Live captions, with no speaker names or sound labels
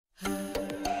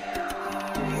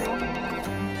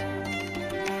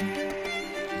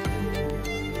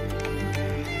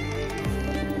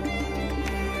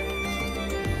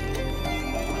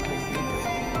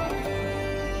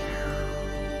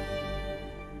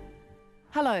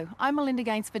Hello, I'm Melinda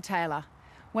Gainsford-Taylor.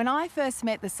 When I first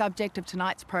met the subject of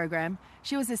tonight's program,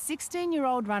 she was a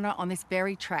 16-year-old runner on this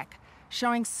very track,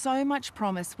 showing so much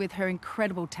promise with her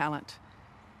incredible talent.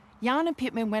 Jana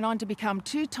Pittman went on to become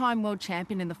two-time world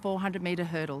champion in the 400-metre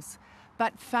hurdles,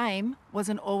 but fame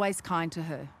wasn't always kind to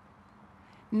her.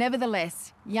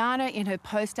 Nevertheless, Jana, in her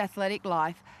post-athletic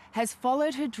life, has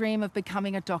followed her dream of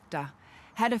becoming a doctor,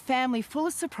 had a family full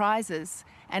of surprises,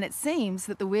 and it seems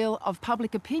that the wheel of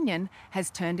public opinion has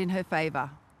turned in her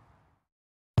favour.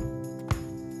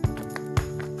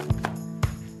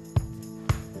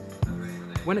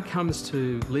 When it comes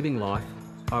to living life,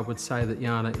 I would say that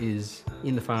Jana is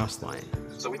in the fast lane.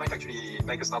 So we might actually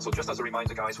make a start. So just as a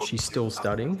reminder, guys. She's still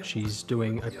studying. She's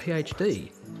doing a PhD.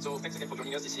 So thanks again for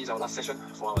joining us. This is our last session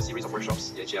for our series of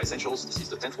workshops, the HGI Essentials. This is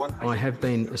the 10th one. I have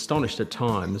been astonished at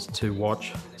times to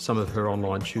watch some of her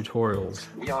online tutorials.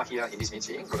 We are here in this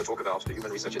meeting going to talk about the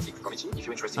Human Research Ethics Committee. If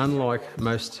you're interested. Unlike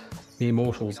most mere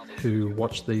mortals who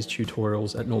watch these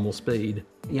tutorials at normal speed,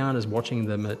 Jana's watching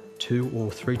them at 2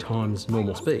 or 3 times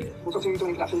normal speed.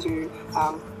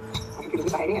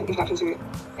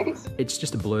 It's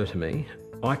just a blur to me.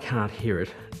 I can't hear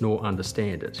it nor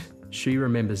understand it. She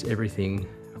remembers everything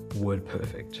word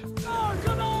perfect. I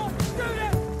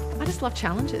just love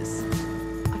challenges.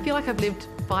 I feel like I've lived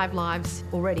 5 lives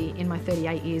already in my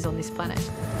 38 years on this planet.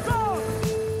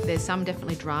 There's some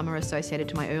definitely drama associated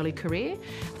to my early career,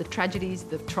 the tragedies,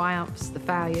 the triumphs, the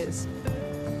failures.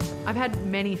 I've had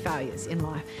many failures in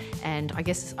life, and I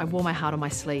guess I wore my heart on my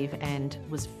sleeve and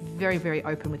was very, very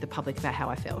open with the public about how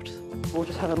I felt. We'll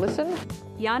just have a listen.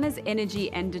 Jana's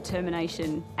energy and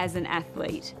determination as an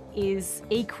athlete is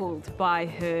equalled by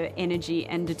her energy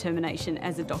and determination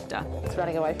as a doctor. It's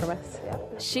running away from us. Yeah.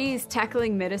 She is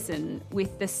tackling medicine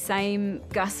with the same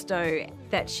gusto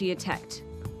that she attacked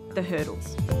the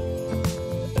hurdles.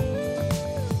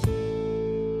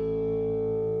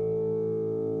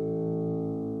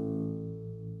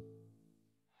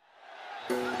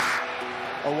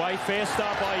 Away, fair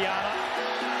start by Jana.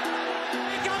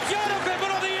 Here comes Jana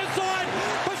Pittman on the inside.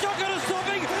 Pashoka is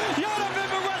stopping. Jana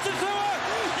Pittman rushes to her.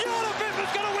 Jana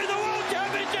Pittman's going to win the World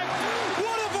Championship.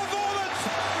 What a performance.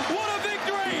 What a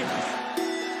victory.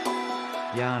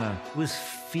 Jana was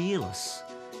fearless,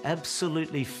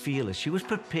 absolutely fearless. She was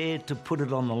prepared to put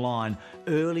it on the line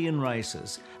early in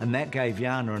races, and that gave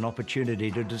Jana an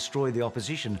opportunity to destroy the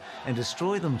opposition, and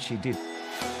destroy them she did.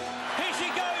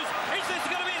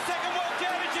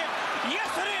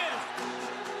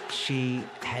 She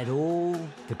had all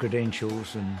the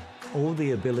credentials and all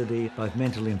the ability, both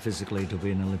mentally and physically, to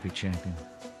be an Olympic champion.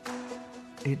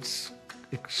 It's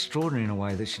extraordinary in a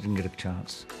way that she didn't get a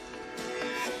chance.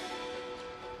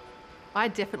 I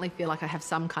definitely feel like I have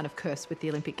some kind of curse with the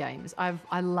Olympic Games.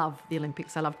 I love the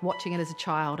Olympics. I loved watching it as a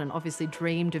child and obviously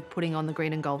dreamed of putting on the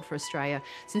green and gold for Australia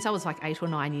since I was like 8 or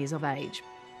 9 years of age.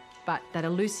 But that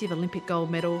elusive Olympic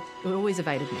gold medal, it always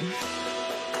evaded me.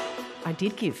 I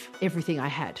did give everything I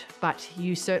had, but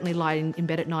you certainly lie in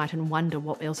bed at night and wonder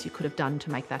what else you could have done to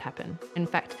make that happen. In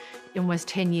fact, almost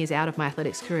 10 years out of my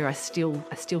athletics career, I still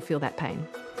feel that pain.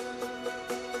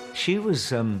 She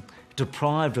was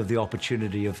deprived of the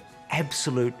opportunity of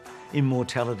absolute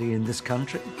immortality in this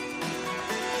country.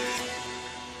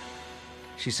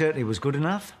 She certainly was good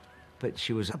enough, but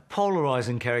she was a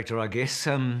polarising character, I guess,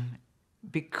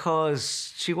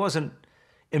 because she wasn't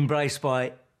embraced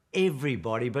by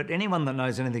everybody, but anyone that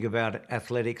knows anything about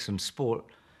athletics and sport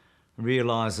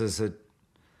realises that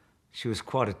she was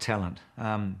quite a talent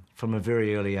from a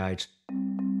very early age.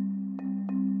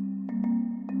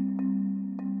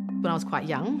 When I was quite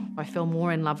young, I fell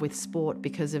more in love with sport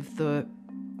because of the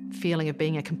feeling of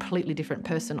being a completely different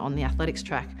person on the athletics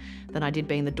track than I did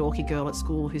being the dorky girl at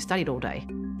school who studied all day.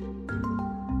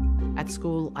 At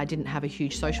school, I didn't have a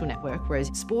huge social network, whereas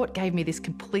sport gave me this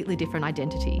completely different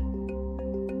identity.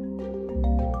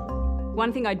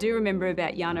 One thing I do remember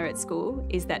about Jana at school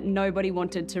is that nobody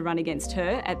wanted to run against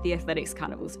her at the athletics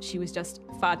carnivals. She was just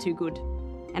far too good.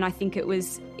 And I think it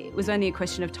was only a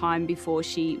question of time before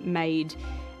she made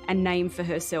a name for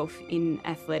herself in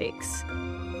athletics.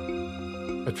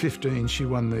 At 15, she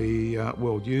won the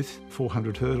World Youth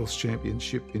 400 Hurdles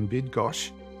Championship in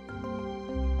Bydgoszcz.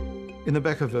 In the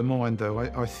back of her mind, though,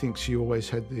 I think she always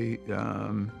had the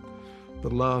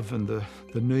love and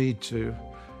the need to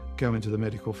go into the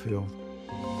medical field.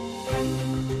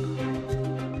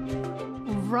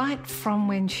 Right from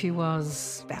when she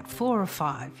was about 4 or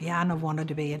 5, Jana wanted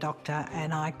to be a doctor,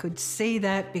 and I could see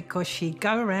that because she'd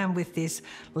go around with this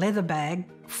leather bag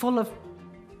full of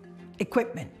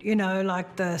equipment, you know,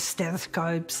 like the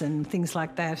stethoscopes and things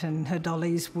like that, and her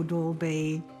dollies would all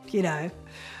be, you know,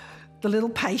 the little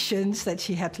patients that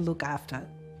she had to look after.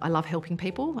 I love helping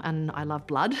people and I love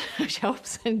blood, which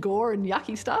helps, and gore and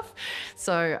yucky stuff.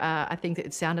 So I think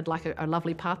it sounded like a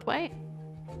lovely pathway.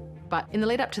 But in the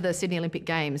lead up to the Sydney Olympic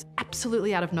Games,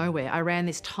 absolutely out of nowhere, I ran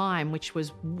this time which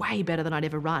was way better than I'd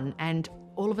ever run. And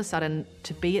all of a sudden,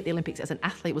 to be at the Olympics as an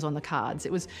athlete was on the cards.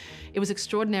 It was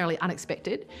extraordinarily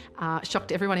unexpected,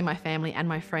 shocked everyone in my family and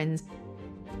my friends.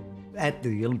 At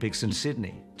the Olympics in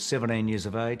Sydney, 17 years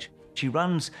of age, she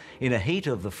runs in a heat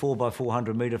of the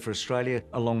 4x400 metre for Australia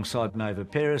alongside Nova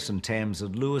Peris and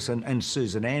Tamsin Lewis and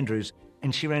Susan Andrews.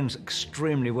 And she ran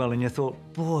extremely well, and you thought,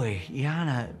 boy,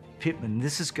 Jana Pittman,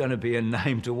 this is going to be a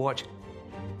name to watch.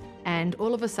 And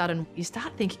all of a sudden, you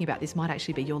start thinking about this might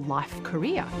actually be your life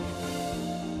career.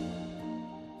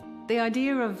 The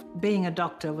idea of being a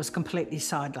doctor was completely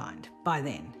sidelined by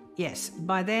then. Yes,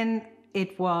 by then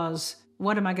it was,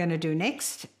 what am I going to do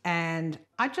next? And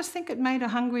I just think it made her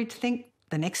hungry to think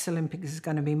the next Olympics is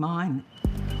going to be mine.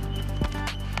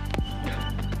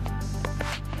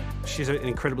 She's an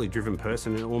incredibly driven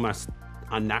person and almost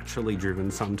unnaturally driven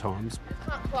sometimes.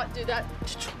 Can't quite do that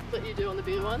that you do on the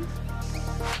bigger ones.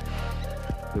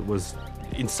 It was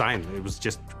insane. It was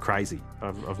just crazy.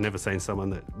 I've never seen someone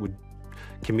that would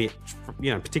commit,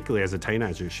 particularly as a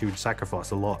teenager. She would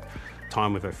sacrifice a lot.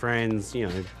 Time with her friends,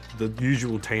 the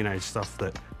usual teenage stuff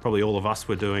that probably all of us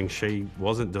were doing, she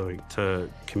wasn't doing, to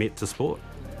commit to sport.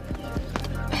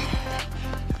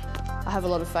 I have a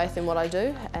lot of faith in what I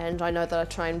do, and I know that I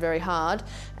train very hard,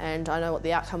 and I know what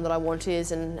the outcome that I want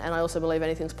is, and I also believe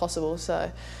anything's possible,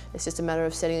 so it's just a matter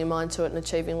of setting your mind to it and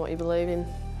achieving what you believe in.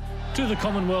 To the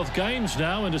Commonwealth Games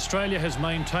now, and Australia has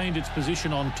maintained its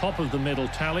position on top of the medal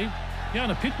tally.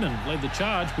 Jana Pittman led the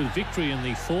charge with victory in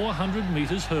the 400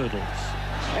 metres hurdles.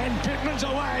 And Pittman's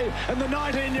away, and the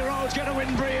 19-year-old's going to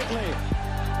win brilliantly.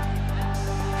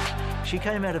 She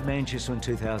came out of Manchester in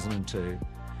 2002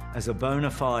 as a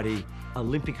bona fide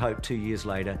Olympic hope 2 years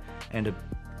later, and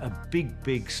a big,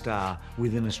 big star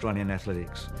within Australian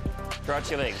athletics. Cross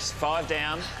your legs. 5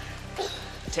 down,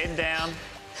 10 down,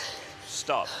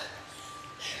 stop.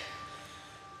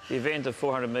 The event of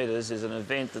 400 metres is an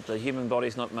event that the human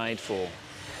body's not made for.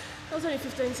 That was only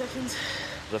 15 seconds.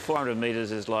 The 400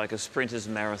 metres is like a sprinter's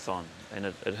marathon, and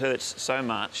it hurts so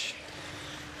much.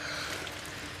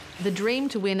 The dream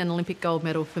to win an Olympic gold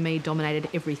medal for me dominated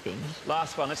everything.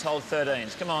 Last one, let's hold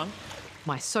 13s, come on.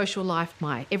 My social life,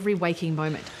 my every waking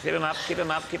moment. Keep them up, keep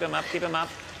them up, keep them up, keep them up.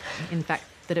 In fact,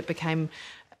 that it became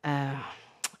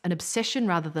an obsession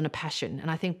rather than a passion. And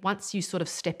I think once you sort of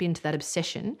step into that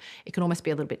obsession, it can almost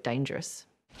be a little bit dangerous.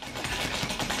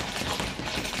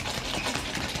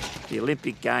 The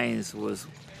Olympic Games was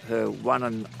her one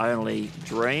and only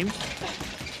dream.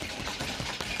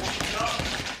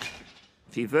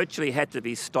 She virtually had to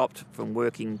be stopped from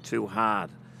working too hard.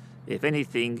 If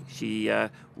anything, she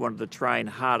wanted to train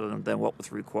harder than what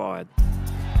was required.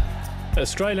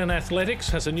 Australian athletics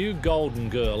has a new golden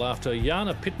girl after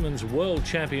Jana Pittman's World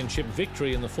Championship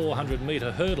victory in the 400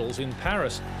 metre hurdles in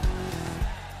Paris.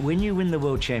 When you win the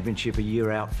World Championship a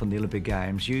year out from the Olympic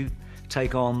Games, you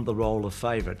take on the role of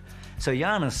favourite. So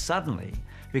Jana suddenly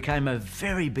became a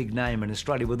very big name in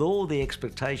Australia, with all the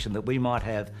expectation that we might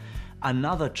have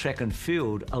another track and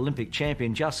field Olympic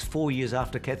champion just 4 years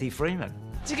after Cathy Freeman.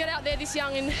 To get out there this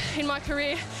young in my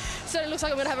career, certainly looks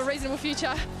like I'm going to have a reasonable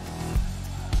future.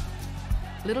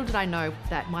 Little did I know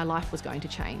that my life was going to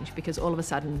change, because all of a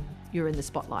sudden you're in the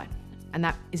spotlight. And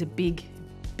that is a big,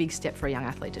 big step for a young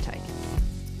athlete to take.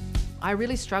 I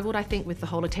really struggled, I think, with the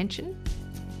whole attention.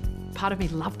 Part of me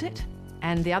loved it,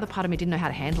 and the other part of me didn't know how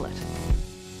to handle it.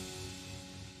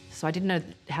 So I didn't know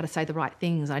how to say the right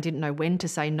things. I didn't know when to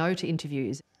say no to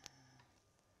interviews.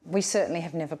 We certainly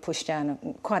have never pushed Jana.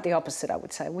 Quite the opposite, I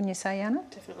would say. Wouldn't you say, Jana?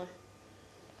 Definitely.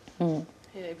 Mm.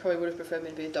 Yeah, you probably would have preferred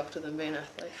me to be a doctor than be an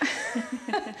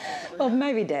athlete. Well,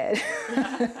 maybe Dad.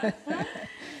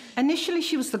 Initially,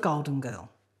 she was the golden girl.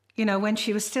 When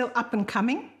she was still up and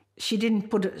coming, she didn't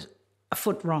put a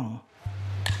foot wrong.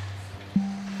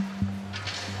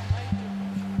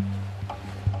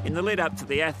 In the lead up to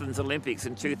the Athens Olympics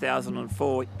in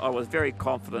 2004, I was very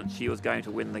confident she was going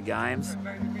to win the Games.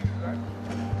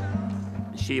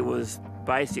 She was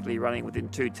basically running within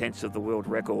 2/10 of the world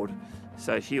record,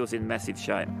 so she was in massive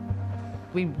shape.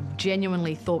 We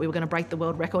genuinely thought we were going to break the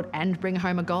world record and bring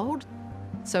home a gold.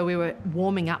 So we were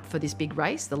warming up for this big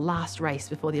race, the last race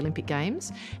before the Olympic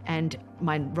Games, and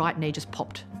my right knee just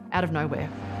popped out of nowhere.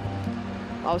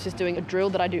 I was just doing a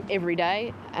drill that I do every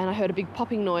day, and I heard a big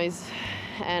popping noise,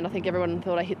 and I think everyone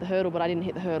thought I hit the hurdle, but I didn't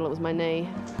hit the hurdle, it was my knee.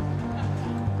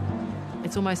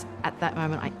 It's almost at that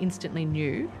moment I instantly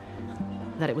knew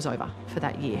that it was over for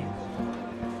that year.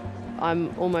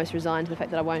 I'm almost resigned to the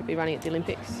fact that I won't be running at the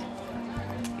Olympics.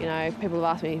 You know, people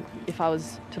have asked me if I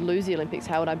was to lose the Olympics,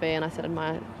 how would I be? And I said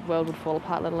my world would fall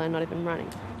apart, let alone not even running.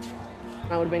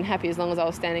 I would have been happy as long as I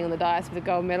was standing on the dais with a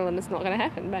gold medal, and it's not going to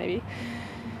happen, maybe.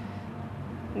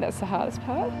 And that's the hardest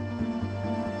part.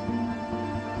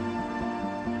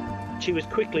 She was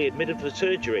quickly admitted for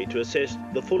surgery to assess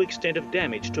the full extent of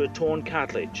damage to a torn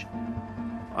cartilage.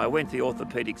 I went to the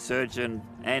orthopaedic surgeon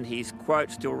and his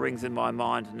quote still rings in my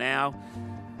mind now.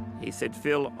 He said,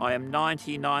 "Phil, I am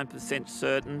 99%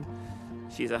 certain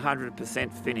she's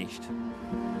 100% finished."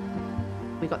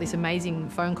 We got this amazing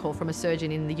phone call from a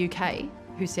surgeon in the UK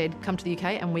who said, "Come to the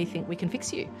UK and we think we can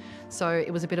fix you." So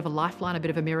it was a bit of a lifeline, a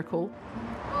bit of a miracle.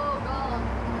 Oh, God.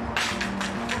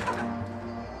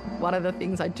 One of the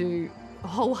things I do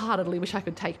wholeheartedly wish I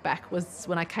could take back was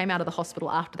when I came out of the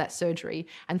hospital after that surgery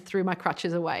and threw my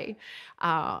crutches away.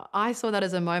 I saw that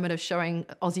as a moment of showing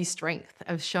Aussie strength,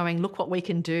 of showing, look what we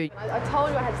can do. I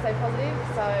told you I had to stay positive,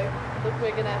 so look,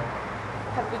 we're going to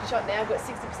have a good shot now. I've got a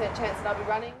 60% chance that I'll be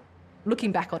running.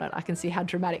 Looking back on it, I can see how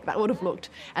dramatic that would have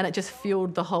looked, and it just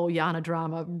fueled the whole Jana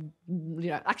drama. You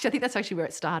know, actually, I think that's actually where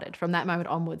it started. From that moment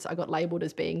onwards, I got labelled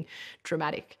as being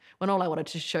dramatic, when all I wanted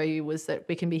to show you was that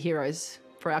we can be heroes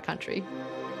for our country.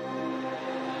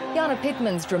 Jana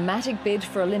Pittman's dramatic bid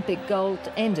for Olympic gold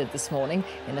ended this morning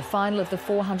in the final of the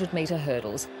 400-metre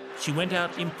hurdles. She went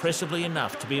out impressively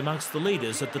enough to be amongst the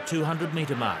leaders at the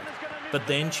 200-metre mark, but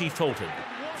then she faltered,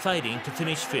 fading to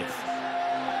finish fifth.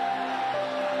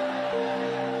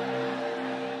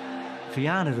 For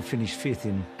Jana to finish fifth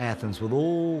in Athens with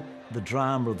all the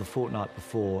drama of the fortnight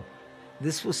before,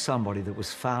 this was somebody that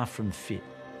was far from fit.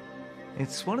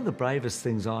 It's one of the bravest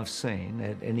things I've seen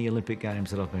at any Olympic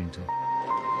Games that I've been to.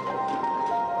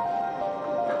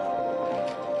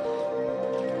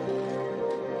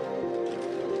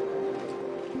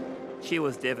 She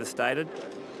was devastated.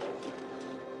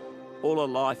 All her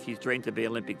life she's dreamed to be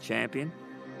Olympic champion.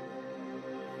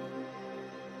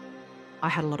 I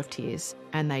had a lot of tears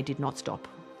and they did not stop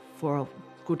for a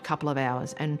good couple of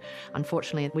hours, and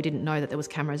unfortunately we didn't know that there was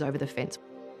cameras over the fence.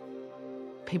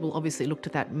 People obviously looked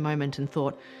at that moment and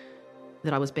thought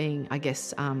that I was being, I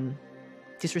guess,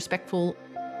 disrespectful.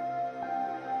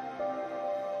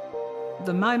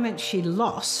 The moment she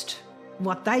lost,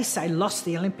 what they say lost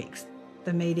the Olympics,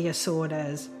 the media saw it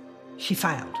as she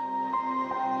failed.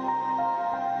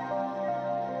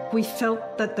 We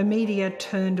felt that the media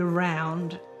turned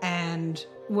around and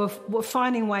were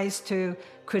finding ways to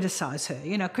criticise her.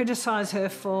 You know, criticise her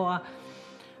for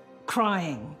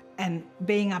crying and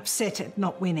being upset at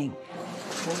not winning.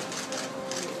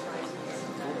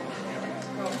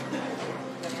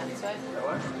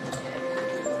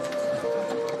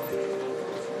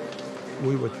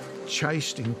 We were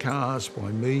chased in cars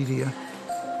by media.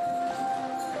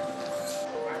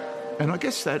 And I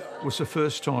guess that was the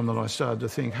first time that I started to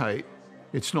think, hey,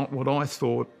 it's not what I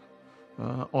thought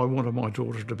I wanted my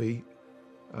daughter to be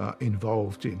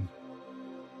involved in.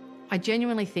 I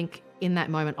genuinely think in that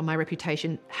moment my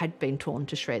reputation had been torn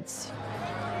to shreds.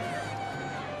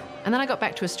 And then I got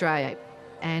back to Australia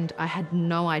and I had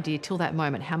no idea till that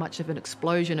moment how much of an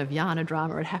explosion of Jana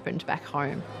drama had happened back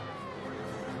home.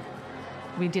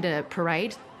 We did a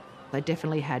parade. They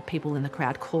definitely had people in the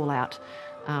crowd call out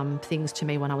things to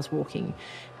me when I was walking.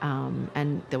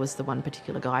 And there was the one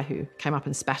particular guy who came up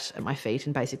and spat at my feet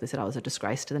and basically said I was a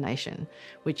disgrace to the nation,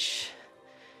 which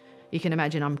you can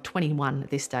imagine. I'm 21 at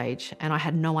this stage and I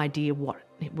had no idea what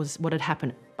had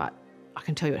happened, but I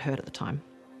can tell you it hurt at the time.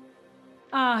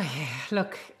 Oh, yeah,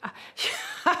 look,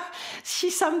 she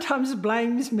sometimes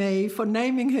blames me for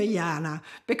naming her Jana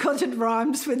because it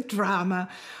rhymes with drama.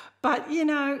 But, you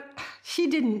know, she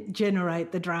didn't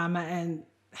generate the drama and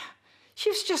she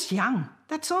was just young,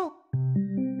 that's all.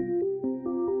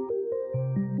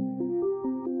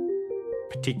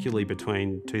 Particularly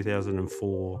between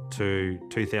 2004 to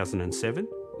 2007,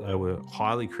 they were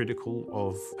highly critical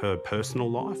of her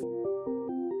personal life.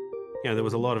 You know, there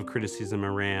was a lot of criticism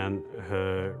around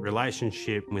her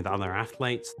relationship with other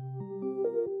athletes.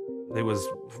 There was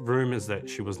rumours that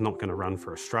she was not going to run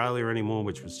for Australia anymore,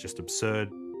 which was just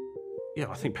absurd. Yeah,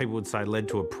 I think people would say led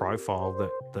to a profile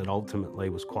that ultimately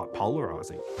was quite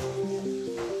polarising.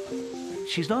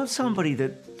 She's not somebody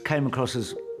that came across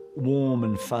as warm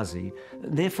and fuzzy.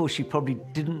 Therefore, she probably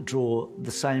didn't draw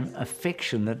the same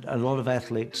affection that a lot of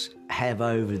athletes have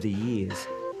over the years.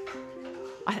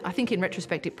 I think in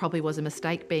retrospect it probably was a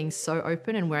mistake being so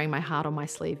open and wearing my heart on my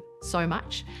sleeve so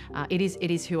much. It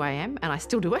is who I am and I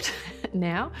still do it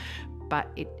now, but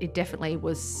it definitely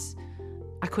was.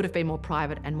 I could have been more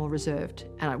private and more reserved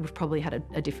and I would have probably had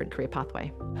a different career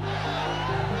pathway.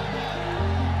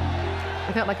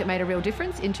 I felt like it made a real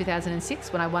difference in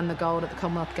 2006 when I won the gold at the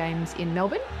Commonwealth Games in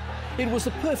Melbourne. It was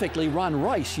a perfectly run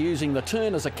race, using the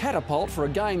turn as a catapult for a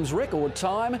Games record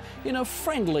time in a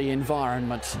friendly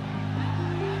environment.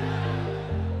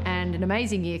 And an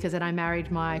amazing year, because then I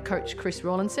married my coach Chris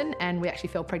Rawlinson and we actually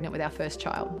fell pregnant with our first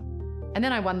child. And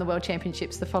then I won the World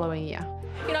Championships the following year.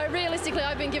 You know, realistically,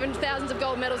 I've been given thousands of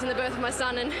gold medals in the birth of my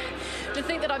son, and to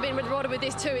think that I've been rewarded with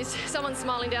this too is someone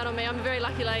smiling down on me. I'm a very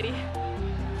lucky lady.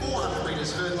 400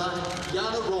 metres hurdler,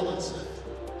 Jana Rawlinson.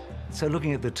 So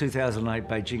looking at the 2008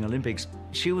 Beijing Olympics,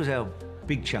 she was our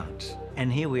big chance.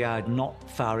 And here we are, not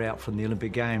far out from the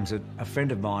Olympic Games. A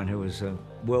friend of mine who was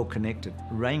well connected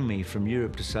rang me from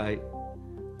Europe to say,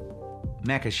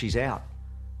 Macca, she's out.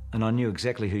 And I knew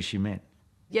exactly who she meant.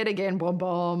 Yet again,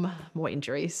 bomb, more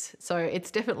injuries. So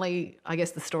it's definitely, I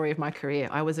guess, the story of my career.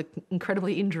 I was an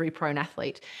incredibly injury-prone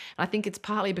athlete. And I think it's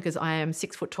partly because I am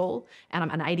 6 foot tall and I'm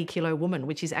an 80-kilo woman,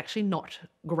 which is actually not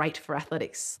great for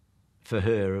athletics. For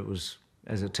her, it was,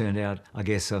 as it turned out, I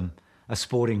guess, a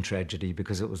sporting tragedy,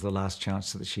 because it was the last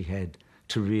chance that she had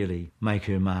to really make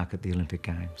her mark at the Olympic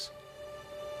Games.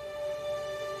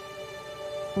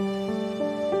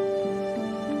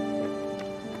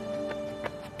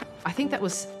 I think that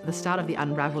was the start of the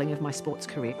unravelling of my sports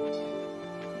career.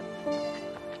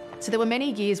 So there were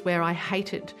many years where I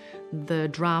hated the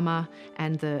drama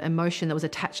and the emotion that was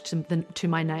attached to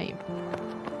my name.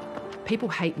 People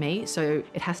hate me, so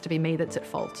it has to be me that's at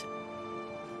fault.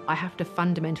 I have to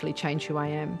fundamentally change who I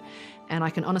am. And I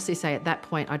can honestly say at that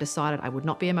point I decided I would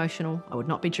not be emotional, I would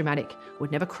not be dramatic, I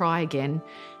would never cry again.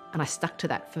 And I stuck to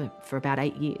that for about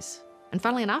 8 years. And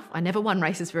funnily enough, I never won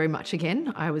races very much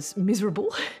again. I was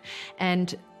miserable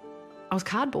and I was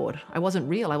cardboard. I wasn't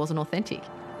real, I wasn't authentic.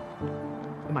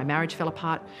 When my marriage fell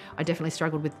apart, I definitely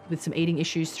struggled with some eating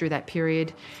issues through that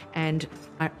period, and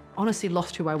I honestly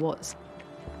lost who I was.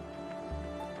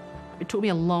 It took me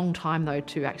a long time, though,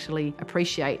 to actually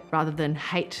appreciate rather than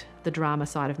hate the drama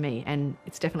side of me, and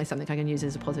it's definitely something I can use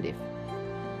as a positive.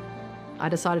 I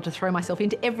decided to throw myself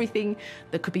into everything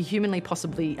that could be humanly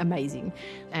possibly amazing.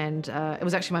 And it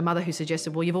was actually my mother who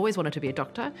suggested, well, you've always wanted to be a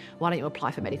doctor, why don't you apply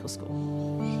for medical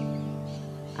school?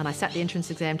 And I sat the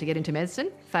entrance exam to get into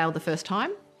medicine, failed the first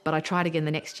time, but I tried again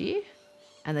the next year.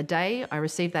 And the day I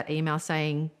received that email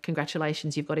saying,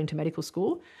 congratulations, you've got into medical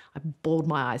school, I bawled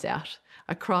my eyes out.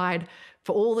 I cried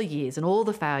for all the years and all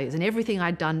the failures and everything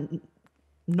I'd done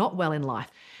not well in life.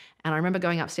 And I remember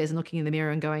going upstairs and looking in the mirror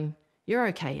and going, you're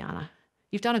okay, Jana.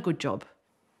 You've done a good job.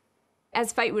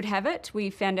 As fate would have it, we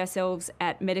found ourselves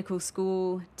at medical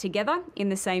school together in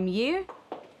the same year.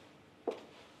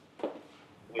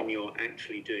 When you're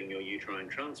actually doing your uterine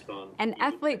transplant... An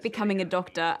athlete becoming a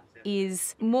doctor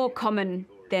is more common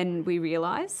than we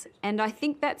realise, and I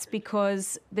think that's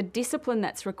because the discipline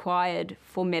that's required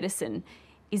for medicine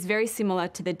is very similar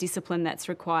to the discipline that's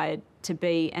required to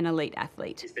be an elite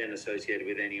athlete. Is then associated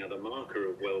with any other marker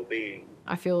of well-being.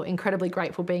 I feel incredibly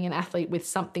grateful being an athlete with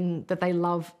something that they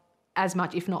love as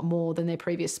much, if not more, than their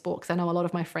previous sport, because I know a lot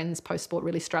of my friends post-sport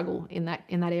really struggle in that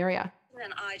area.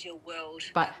 An ideal world.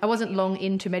 But I wasn't long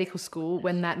into medical school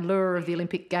when that lure of the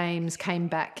Olympic Games came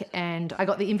back and I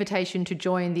got the invitation to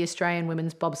join the Australian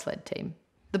women's bobsled team.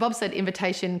 The bobsled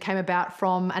invitation came about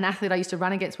from an athlete I used to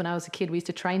run against when I was a kid. We used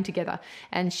to train together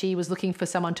and she was looking for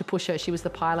someone to push her. She was the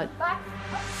pilot.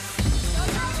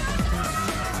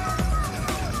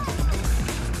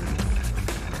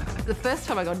 The first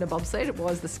time I got into bobsled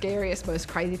was the scariest, most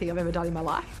crazy thing I've ever done in my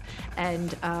life.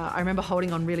 And I remember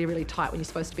holding on really, really tight when you're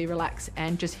supposed to be relaxed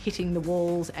and just hitting the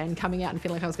walls and coming out and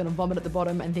feeling like I was going to vomit at the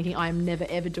bottom and thinking I am never,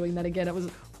 ever doing that again. It was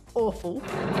awful.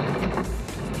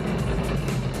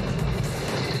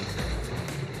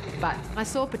 But I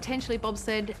saw potentially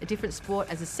bobsled, a different sport,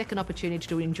 as a second opportunity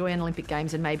to enjoy an Olympic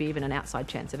Games and maybe even an outside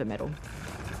chance of a medal.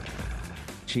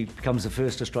 She becomes the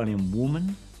first Australian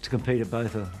woman to compete at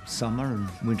both the Summer and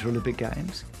Winter Olympic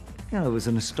Games. You know, it was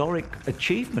an historic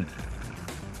achievement.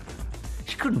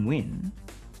 She couldn't win,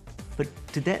 but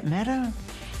did that matter?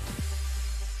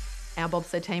 Our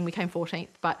bobsled team, we came 14th,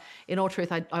 but in all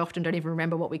truth, I often don't even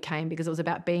remember what we came because it was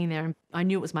about being there and I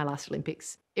knew it was my last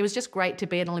Olympics. It was just great to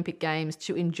be at Olympic Games,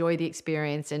 to enjoy the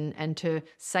experience and to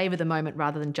savour the moment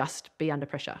rather than just be under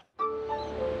pressure.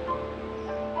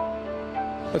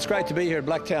 It's great to be here at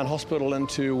Blacktown Hospital and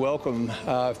to welcome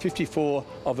 54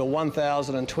 of the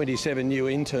 1,027 new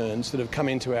interns that have come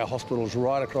into our hospitals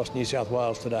right across New South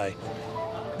Wales today.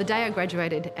 The day I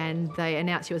graduated and they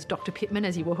announced you as Dr. Pittman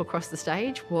as you walk across the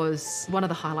stage was one of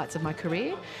the highlights of my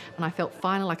career, and I felt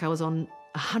finally like I was on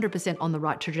 100% on the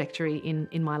right trajectory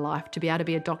in my life to be able to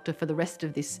be a doctor for the rest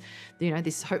of this,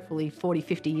 this hopefully 40,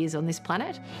 50 years on this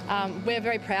planet. We're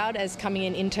very proud as coming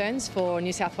in interns for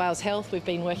New South Wales Health. We've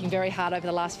been working very hard over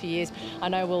the last few years. I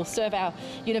know we'll serve our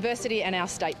university and our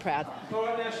state proud. All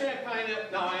right, now champagne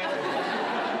at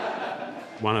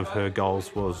 9. One of her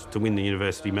goals was to win the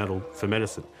university medal for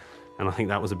medicine, and I think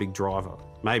that was a big driver.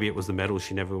 Maybe it was the medal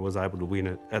she never was able to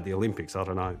win at the Olympics, I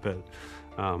don't know,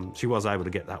 but she was able to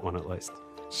get that one at least.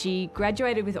 She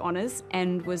graduated with honours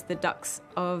and was the dux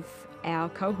of our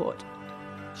cohort.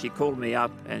 She called me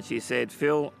up and she said,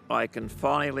 Phil, I can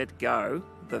finally let go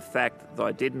the fact that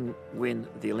I didn't win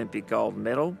the Olympic gold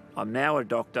medal. I'm now a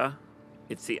doctor.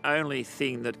 It's the only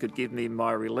thing that could give me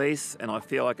my release, and I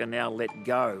feel I can now let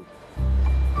go.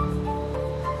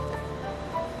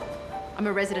 I'm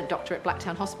a resident doctor at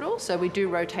Blacktown Hospital, so we do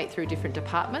rotate through different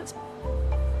departments.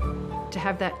 To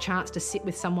have that chance to sit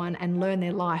with someone and learn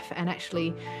their life and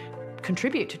actually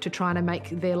contribute to trying to make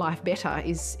their life better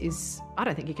is I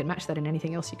don't think you can match that in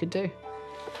anything else you could do.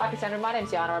 Hi Cassandra, my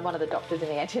name's Yana. I'm one of the doctors in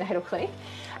the antenatal clinic.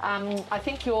 I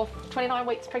think you're 29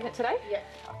 weeks pregnant today? Yeah.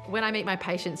 When I meet my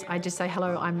patients, I just say,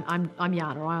 hello, I'm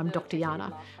Yana, or I'm Dr.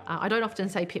 Yana. I don't often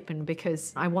say Pittman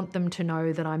because I want them to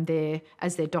know that I'm there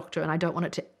as their doctor and I don't want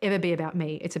it to ever be about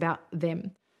me. It's about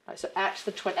them. So at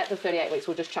the 38 weeks,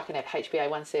 we'll just chuck in our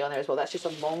HbA1c on there as well. That's just a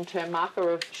long-term marker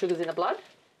of sugars in the blood.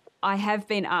 I have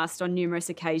been asked on numerous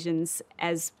occasions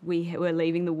as we were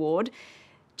leaving the ward,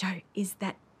 Jo, is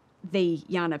that the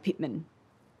Yana Pittman,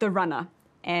 the runner?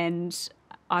 And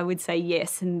I would say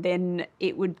yes, and then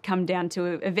it would come down to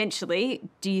eventually,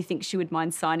 do you think she would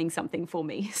mind signing something for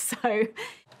me? So,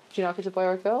 do you know if it's a boy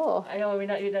or a girl? I know,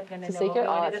 It's a secret?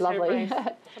 Oh, it's lovely.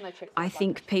 I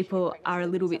think people are a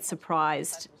little bit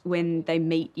surprised when they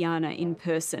meet Yana in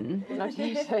person. Not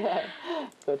usually.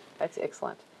 Good, that's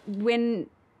excellent. When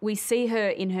we see her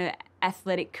in her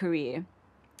athletic career,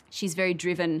 she's very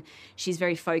driven, she's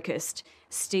very focused,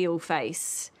 steel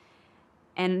face,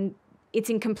 and it's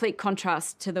in complete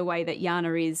contrast to the way that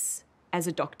Yana is as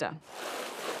a doctor.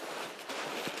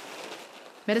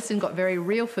 Medicine got very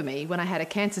real for me when I had a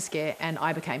cancer scare and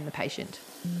I became the patient.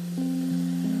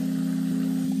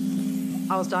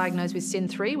 I was diagnosed with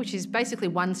SIN3, which is basically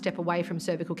one step away from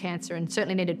cervical cancer and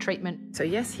certainly needed treatment. So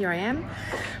yes, here I am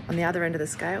on the other end of the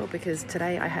scale because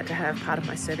today I had to have part of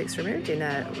my cervix removed in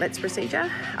a LETS procedure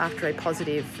after a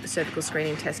positive cervical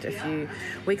screening test a few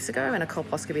weeks ago and a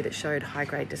colposcopy that showed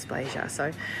high-grade dysplasia.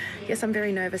 So yes, I'm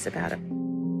very nervous about it.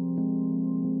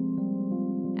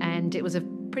 And it was a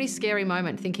pretty scary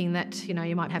moment thinking that,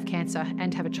 you might have cancer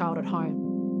and have a child at home.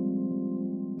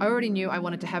 I already knew I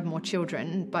wanted to have more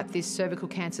children, but this cervical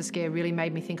cancer scare really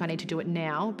made me think I need to do it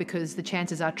now because the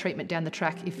chances are treatment down the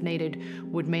track, if needed,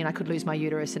 would mean I could lose my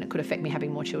uterus and it could affect me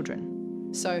having more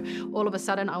children. So all of a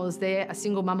sudden I was there, a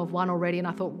single mum of one already, and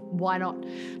I thought, why not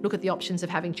look at the options of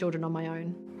having children on my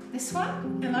own? This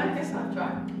one? Hello, this one,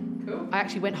 right? Cool. I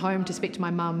actually went home to speak to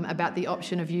my mum about the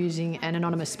option of using an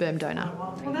anonymous sperm donor.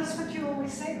 Well, that's what you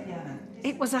always said, Yana.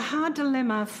 It was a hard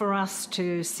dilemma for us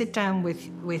to sit down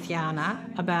with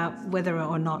Yana about whether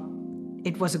or not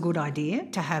it was a good idea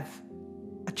to have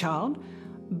a child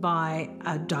by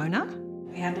a donor.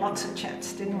 We had lots of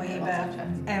chats, didn't we,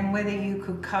 and whether you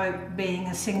could cope being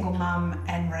a single mum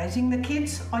and raising the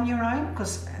kids on your own,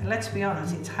 because let's be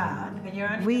honest, it's hard.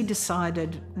 We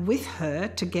decided with her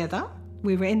together,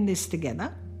 we were in this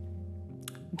together,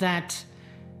 that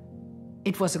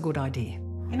it was a good idea.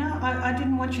 I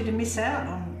didn't want you to miss out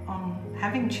on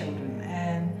having children,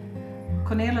 and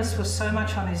Cornelis was so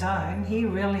much on his own, he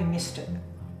really missed it.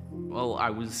 Well, I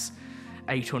was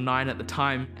 8 or 9 at the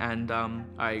time, and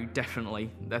I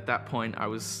definitely, at that point, I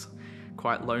was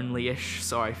quite lonely-ish,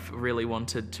 so I really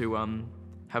wanted to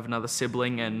have another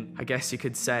sibling, and I guess you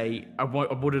could say I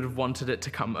would have wanted it to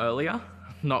come earlier,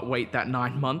 not wait that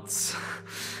 9 months.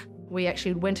 We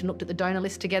actually went and looked at the donor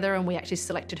list together and we actually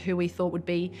selected who we thought would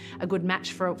be a good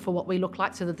match for what we look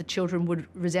like so that the children would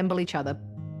resemble each other.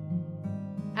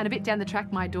 And a bit down the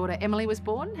track, my daughter Emily was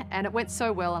born and it went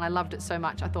so well and I loved it so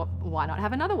much, I thought, why not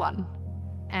have another one?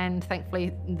 And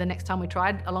thankfully, the next time we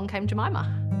tried, along came Jemima.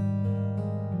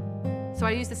 So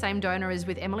I used the same donor as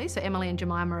with Emily, so Emily and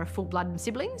Jemima are full-blood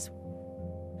siblings.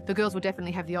 The girls will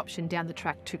definitely have the option down the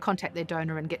track to contact their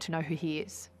donor and get to know who he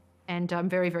is. And I'm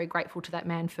very, very grateful to that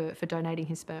man for donating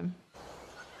his sperm.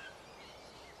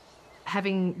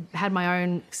 Having had my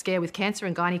own scare with cancer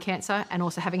and gynae cancer, and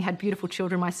also having had beautiful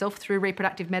children myself through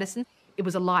reproductive medicine, it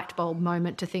was a light bulb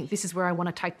moment to think this is where I want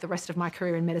to take the rest of my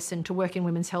career in medicine, to work in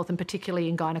women's health and particularly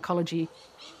in gynaecology.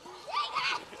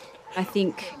 I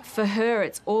think for her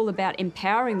it's all about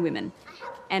empowering women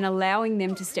and allowing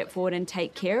them to step forward and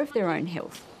take care of their own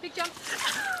health. Big jump.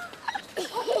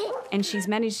 And she's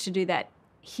managed to do that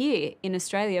here in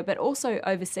Australia, but also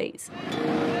overseas.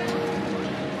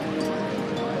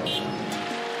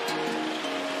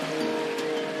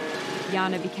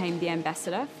 Jana became the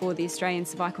ambassador for the Australian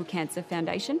Cervical Cancer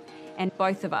Foundation, and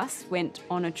both of us went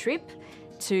on a trip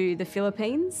to the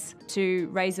Philippines to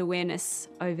raise awareness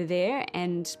over there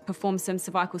and perform some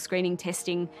cervical screening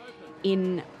testing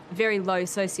in very low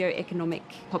socioeconomic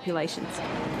populations.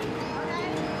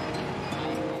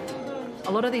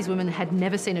 A lot of these women had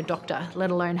never seen a doctor,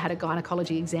 let alone had a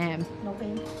gynecology exam.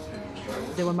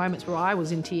 There were moments where I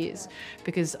was in tears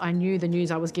because I knew the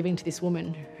news I was giving to this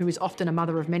woman, who is often a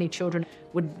mother of many children,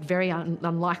 would very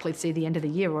unlikely see the end of the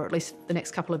year, or at least the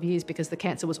next couple of years, because the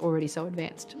cancer was already so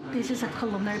advanced. This is a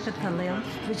columnar epithelium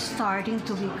which is starting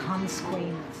to become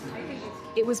squamous.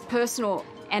 It was personal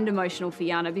and emotional for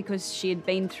Jana because she had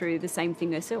been through the same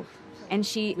thing herself. And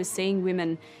she was seeing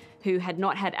women who had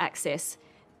not had access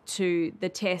to the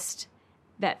test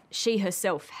that she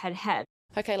herself had had.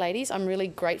 Okay, ladies, I'm really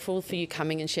grateful for you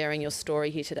coming and sharing your story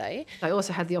here today. I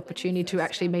also had the opportunity to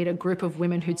actually meet a group of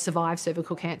women who'd survived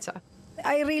cervical cancer.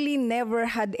 I really never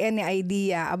had any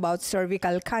idea about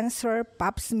cervical cancer,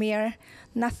 pap smear,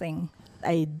 nothing.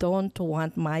 I don't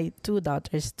want my 2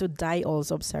 daughters to die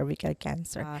also of cervical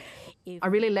cancer. I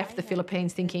really left the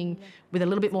Philippines thinking with a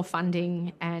little bit more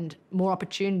funding and more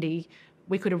opportunity,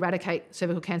 we could eradicate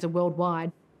cervical cancer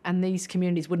worldwide, and these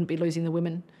communities wouldn't be losing the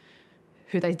women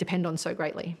who they depend on so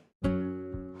greatly.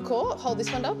 Cool, hold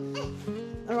this one up.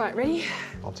 All right, ready?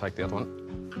 I'll take the other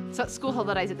one. So it's school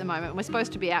holidays at the moment. We're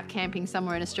supposed to be out camping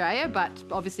somewhere in Australia, but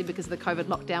obviously because of the COVID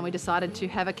lockdown, we decided to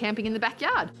have a camping in the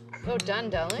backyard. Well done,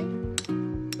 darling.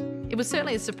 It was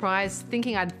certainly a surprise,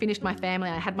 thinking I'd finished my family,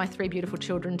 I had my 3 beautiful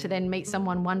children, to then meet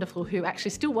someone wonderful who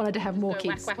actually still wanted to have more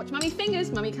kids. Whack, whack. Watch Mummy's fingers.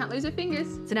 Mummy can't lose her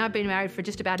fingers. So now I've been married for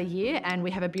just about a year and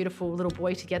we have a beautiful little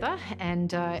boy together,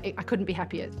 and I couldn't be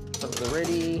happier. They're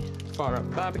ready. Fire up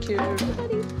the barbecue.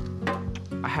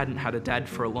 I hadn't had a dad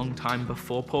for a long time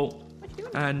before Paul.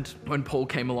 And when Paul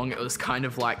came along, it was kind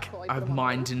of like I've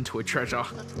mined into a treasure.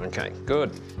 Okay,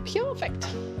 good. Perfect.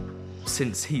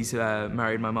 Since he's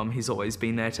married my mum, he's always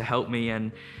been there to help me,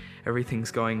 and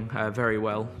everything's going very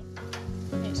well.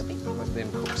 Let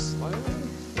them cook slowly.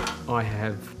 I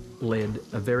have led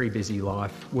a very busy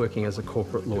life working as a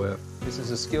corporate lawyer. This is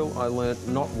a skill I learnt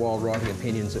not while writing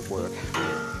opinions at work.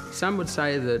 Some would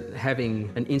say that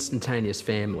having an instantaneous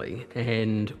family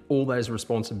and all those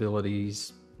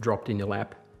responsibilities dropped in your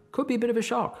lap could be a bit of a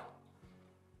shock.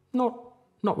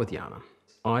 Not with Jana.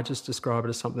 I just describe it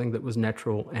as something that was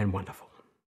natural and wonderful.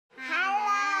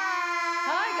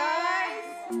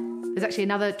 There's actually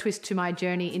another twist to my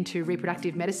journey into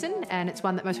reproductive medicine, and it's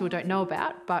one that most people don't know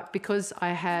about, but because I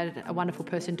had a wonderful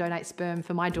person donate sperm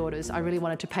for my daughters, I really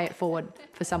wanted to pay it forward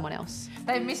for someone else.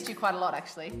 They've missed you quite a lot,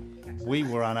 actually. We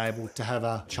were unable to have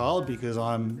a child because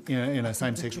I'm in a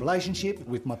same-sex relationship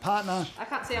with my partner. I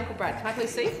can't see Uncle Brad. Can I please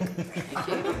see? Thank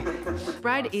you.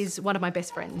 Brad is one of my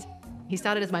best friends. He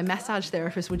started as my massage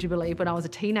therapist, would you believe, when I was a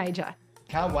teenager.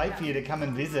 Can't wait for you to come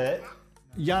and visit.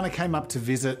 Jana came up to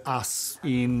visit us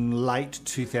in late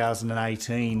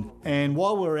 2018, and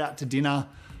while we were out to dinner,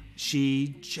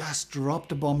 she just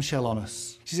dropped a bombshell on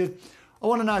us. She said, I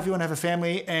want to know if you want to have a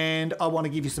family and I want to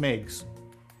give you some eggs.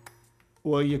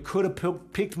 Well, you could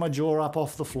have picked my jaw up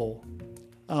off the floor.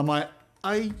 I'm like,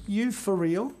 are you for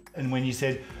real? And when you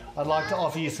said, I'd like to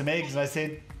offer you some eggs, and I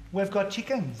said, we've got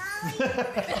chickens.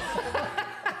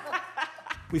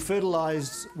 We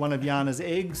fertilised one of Jana's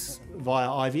eggs via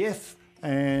IVF,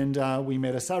 and we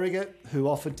met a surrogate who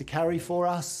offered to carry for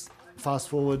us. Fast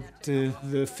forward to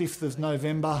the 5th of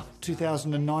November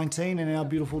 2019, and our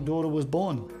beautiful daughter was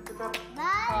born.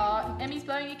 Emmy's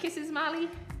blowing you kisses, Marley.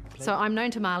 So I'm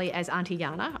known to Marley as Auntie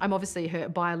Jana. I'm obviously her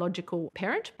biological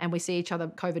parent, and we see each other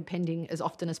COVID pending as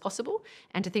often as possible.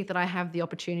 And to think that I have the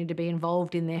opportunity to be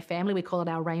involved in their family, we call it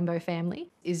our rainbow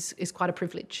family, is quite a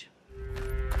privilege.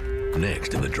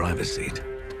 Next in the driver's seat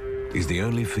is the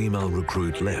only female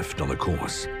recruit left on the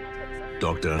course,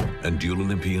 doctor and dual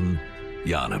Olympian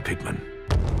Jana Pittman.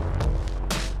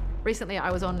 Recently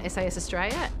I was on SAS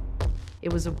Australia.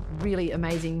 It was a really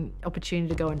amazing opportunity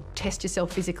to go and test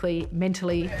yourself physically,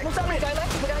 mentally. What's happening, Taylor?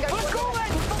 We're going to go. Let's go,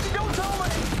 mate! Fucking don't tell me!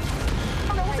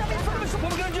 Oh, no, what's happening in front of us?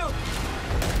 What are we going to do?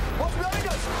 What's behind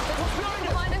us? What's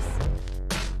behind us?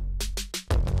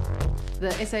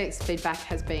 The SAX feedback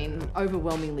has been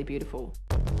overwhelmingly beautiful.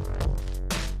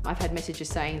 I've had messages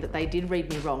saying that they did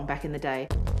read me wrong back in the day.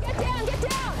 Get down! Get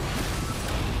down!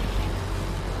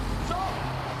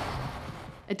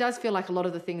 It does feel like a lot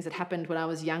of the things that happened when I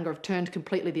was younger have turned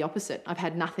completely the opposite. I've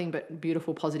had nothing but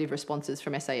beautiful, positive responses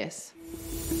from SAS.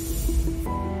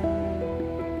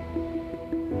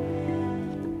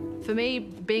 For me,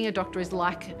 being a doctor is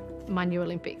like my new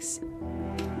Olympics,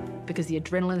 because the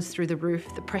adrenaline's through the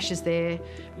roof, the pressure's there,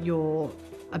 your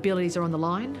abilities are on the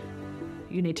line.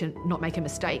 You need to not make a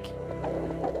mistake.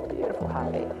 Beautiful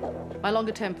heartbeat. My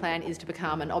longer term plan is to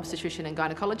become an obstetrician and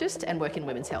gynaecologist and work in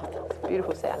women's health.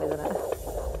 Beautiful sound, isn't it?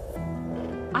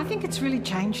 I think it's really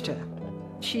changed her.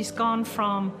 She's gone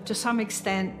from, to some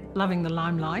extent, loving the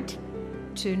limelight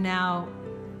to now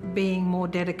being more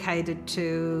dedicated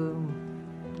to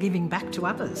giving back to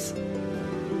others.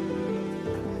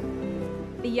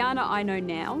 The Yana I know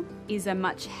now is a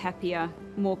much happier,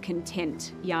 more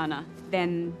content Yana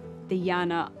than the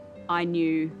Yana I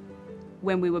knew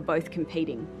when we were both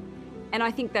competing. And I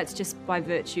think that's just by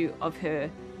virtue of her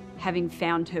having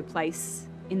found her place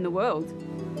in the world.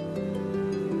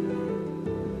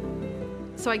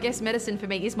 So I guess medicine for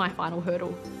me is my final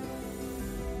hurdle.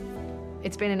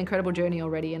 It's been an incredible journey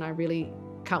already, and I really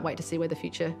can't wait to see where the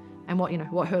future and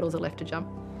what hurdles are left to jump.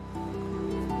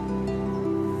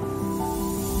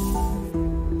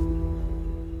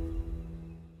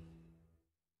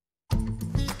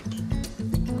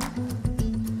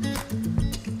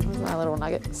 My little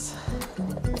nuggets.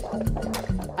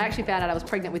 I actually found out I was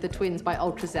pregnant with the twins by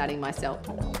ultrasounding myself.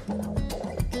 I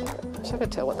wish I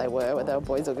could tell what they were, whether they were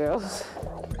boys or girls.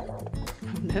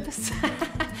 I'm nervous.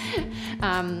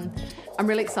 I'm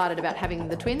really excited about having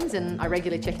the twins, and I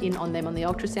regularly check in on them on the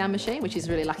ultrasound machine, which is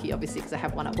really lucky, obviously, because I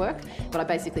have one at work. But I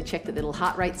basically check that little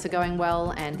heart rates are going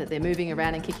well and that they're moving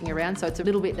around and kicking around. So it's a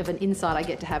little bit of an insight I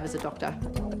get to have as a doctor.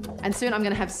 And soon I'm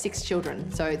going to have 6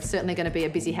 children, so it's certainly going to be a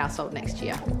busy household next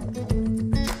year.